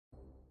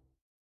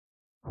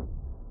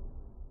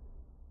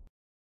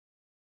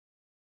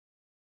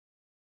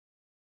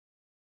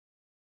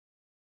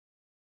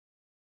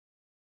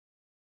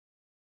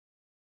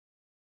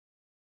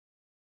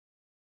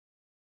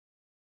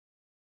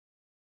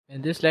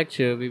In this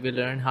lecture, we will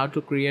learn how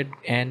to create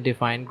and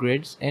define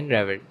grids in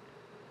Revit.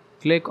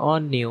 Click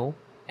on New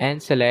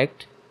and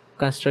select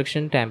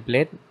Construction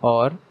Template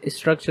or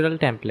Structural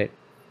Template.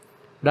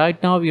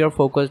 Right now we are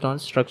focused on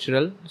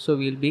structural, so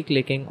we'll be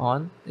clicking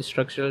on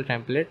Structural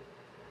Template.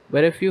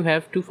 But if you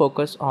have to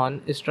focus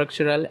on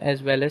structural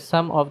as well as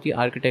some of the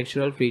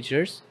architectural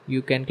features,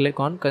 you can click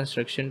on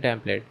Construction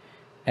Template,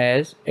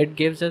 as it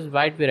gives us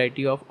wide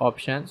variety of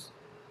options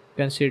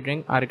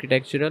considering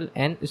architectural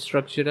and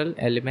structural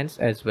elements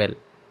as well.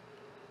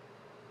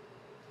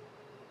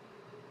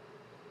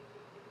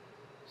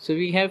 So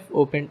we have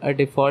opened a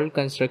default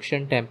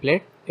construction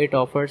template. It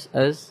offers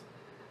us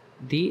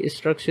the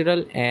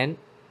structural and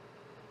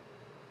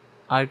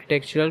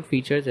architectural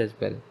features as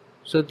well.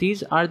 So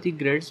these are the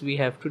grids we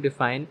have to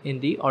define in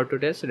the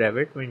Autodesk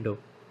Revit window.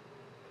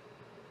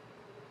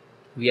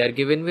 We are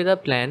given with a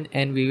plan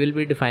and we will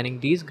be defining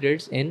these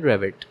grids in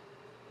Revit.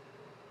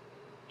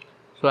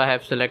 So I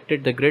have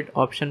selected the grid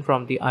option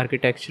from the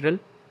architectural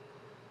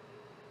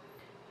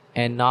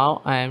and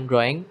now I am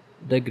drawing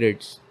the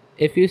grids.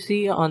 If you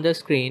see on the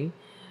screen,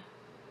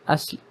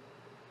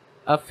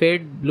 a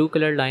fade blue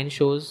color line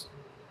shows,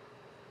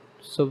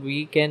 so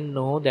we can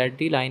know that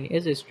the line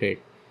is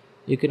straight.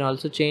 You can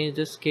also change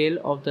the scale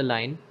of the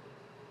line.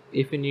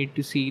 If you need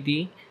to see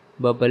the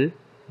bubble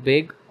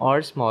big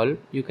or small,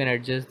 you can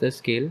adjust the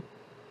scale.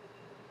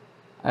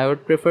 I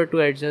would prefer to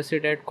adjust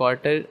it at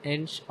 1/4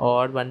 inch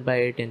or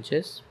 1/8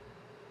 inches.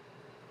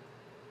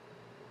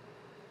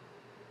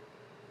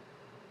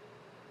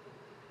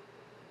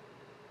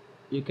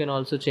 You can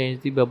also change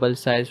the bubble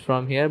size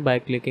from here by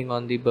clicking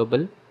on the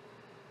bubble.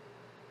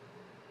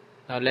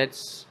 Now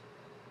let's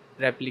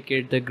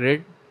replicate the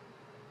grid.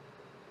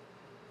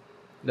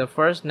 The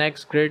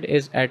next grid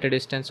is at a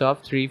distance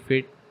of 3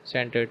 feet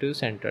center to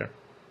center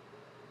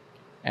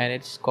and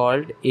it's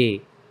called A.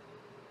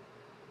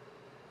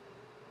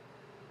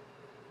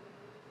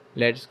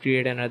 Let's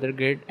create another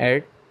grid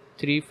at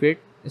 3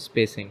 feet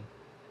spacing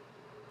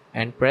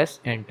and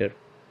press enter.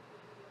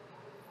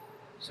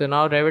 So now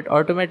Revit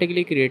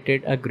automatically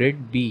created a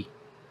grid B.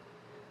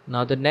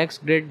 Now the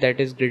next grid, that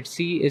is grid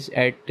C, is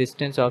at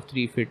distance of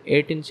 3 feet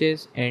 8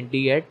 inches and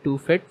D at 2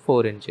 feet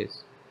 4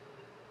 inches.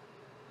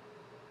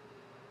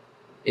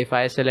 If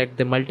I select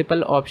the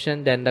multiple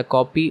option, then the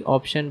copy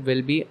option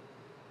will be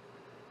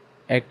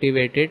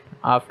activated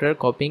after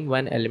copying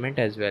one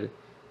element as well.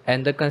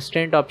 And the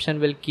constraint option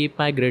will keep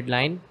my grid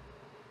line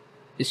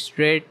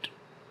straight.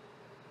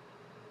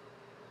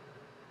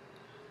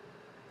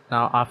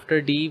 Now after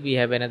D, we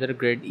have another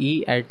grid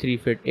E at 3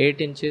 feet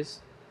 8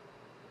 inches.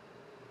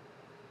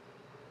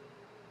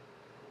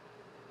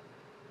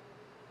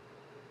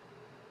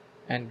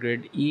 And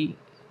grid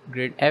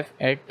F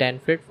at 10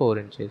 feet 4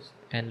 inches.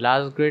 And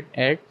last grid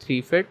at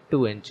 3 feet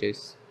 2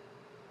 inches.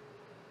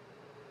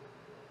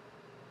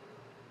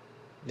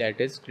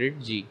 That is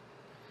grid G.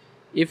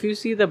 If you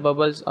see the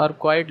bubbles are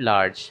quite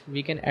large,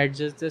 we can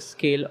adjust the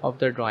scale of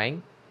the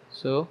drawing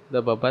so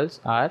the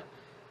bubbles are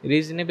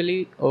reasonably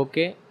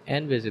okay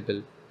and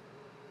visible.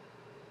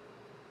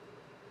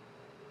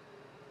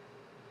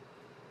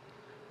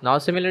 Now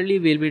similarly,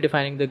 we'll be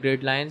defining the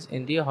grid lines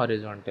in the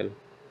horizontal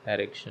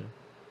direction.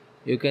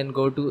 You can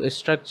go to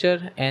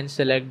structure and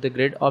select the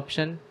grid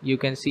option. You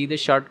can see the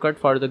shortcut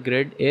for the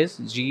grid is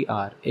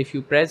GR. If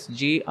you press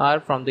GR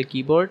from the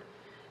keyboard,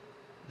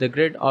 the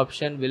grid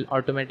option will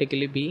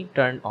automatically be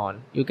turned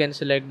on. You can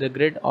select the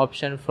grid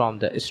option from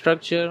the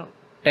structure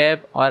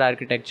tab or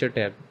architecture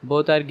tab.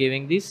 Both are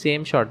giving the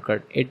same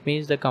shortcut. It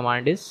means the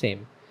command is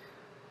same.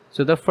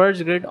 So the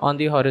first grid on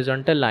the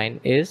horizontal line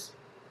is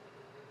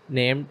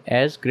named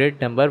as grid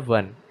number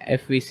 1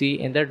 if we see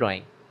in the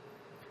drawing.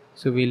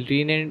 So we'll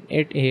rename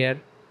it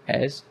here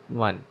as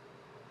 1.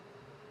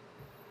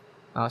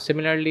 Now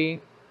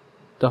similarly,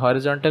 the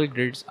horizontal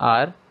grids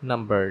are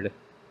numbered.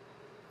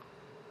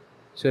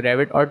 So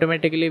Revit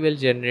automatically will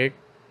generate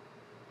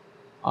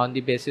on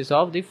the basis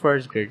of the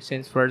first grid.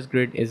 Since first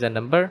grid is a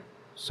number,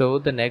 so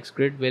the next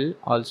grid will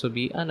also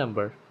be a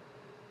number.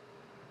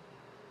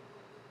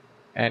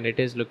 And it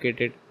is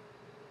located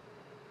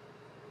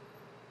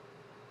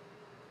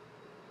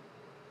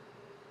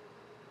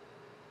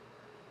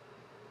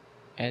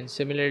and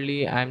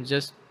similarly I'm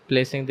just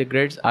placing the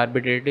grids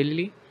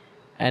arbitrarily,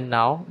 and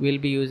now we'll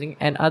be using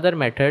another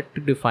method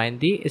to define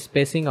the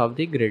spacing of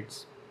the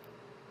grids.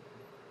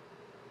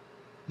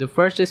 The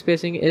first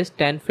spacing is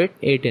 10 feet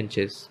 8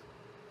 inches.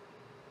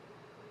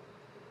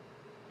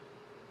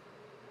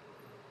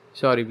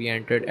 Sorry, we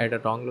entered at a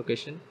wrong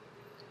location.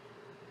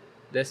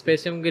 The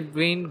spacing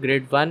between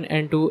grid 1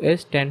 and 2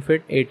 is 10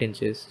 feet 8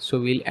 inches. So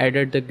we'll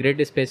add the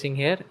grid spacing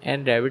here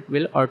and Revit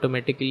will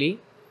automatically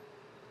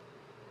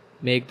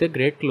make the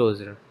grid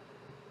closer.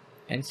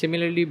 And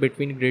similarly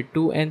between grid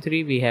 2 and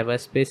 3 we have a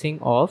spacing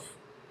of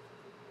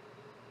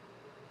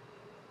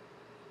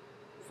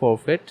 4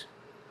 feet.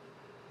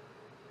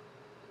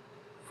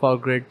 For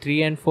grid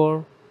 3 and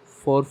 4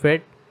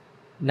 feet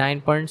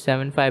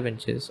 9.75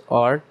 inches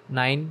or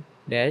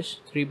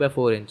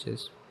 9-3/4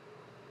 inches.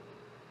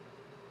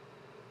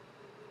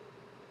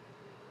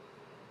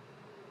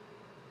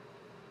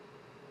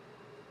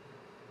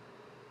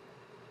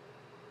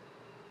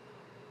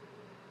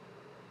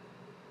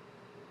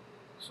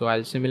 So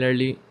I'll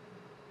similarly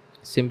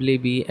simply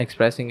be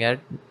expressing at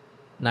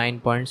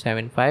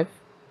 9.75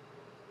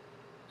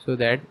 so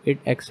that it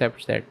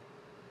accepts that.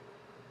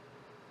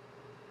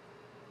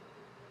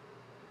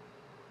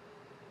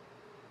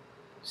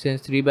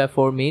 Since 3 by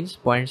 4 means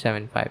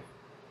 0.75.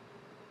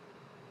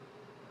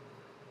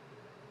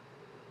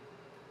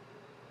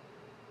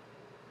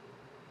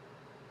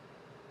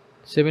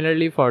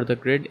 Similarly for the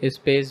grid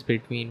space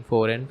between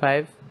 4 and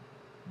 5.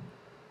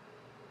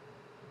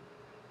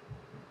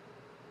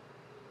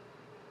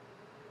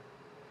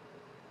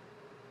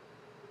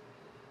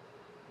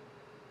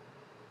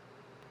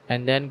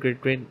 And then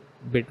grid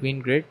between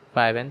grid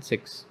 5 and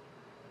 6.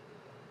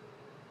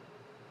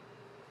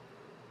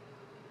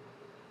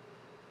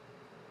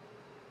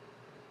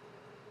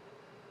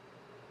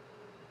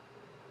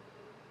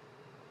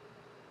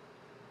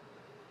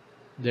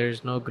 There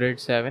is no grid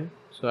 7,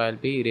 so I'll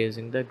be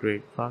erasing the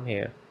grid from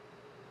here.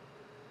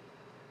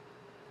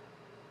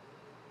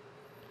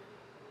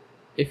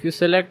 If you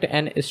select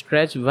and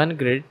stretch one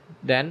grid,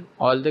 then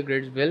all the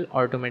grids will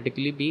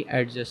automatically be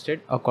adjusted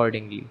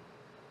accordingly.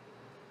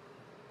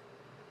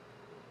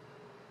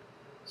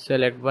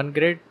 Select one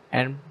grid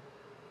and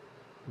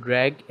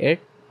drag it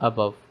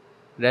above.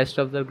 Rest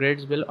of the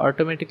grids will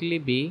automatically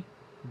be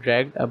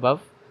dragged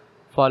above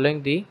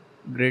following the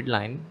grid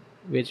line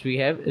which we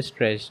have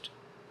stretched.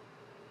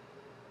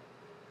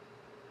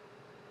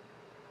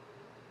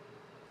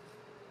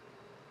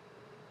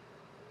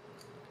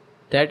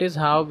 That is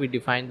how we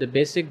define the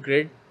basic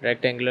grid,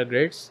 rectangular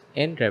grids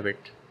in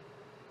Revit.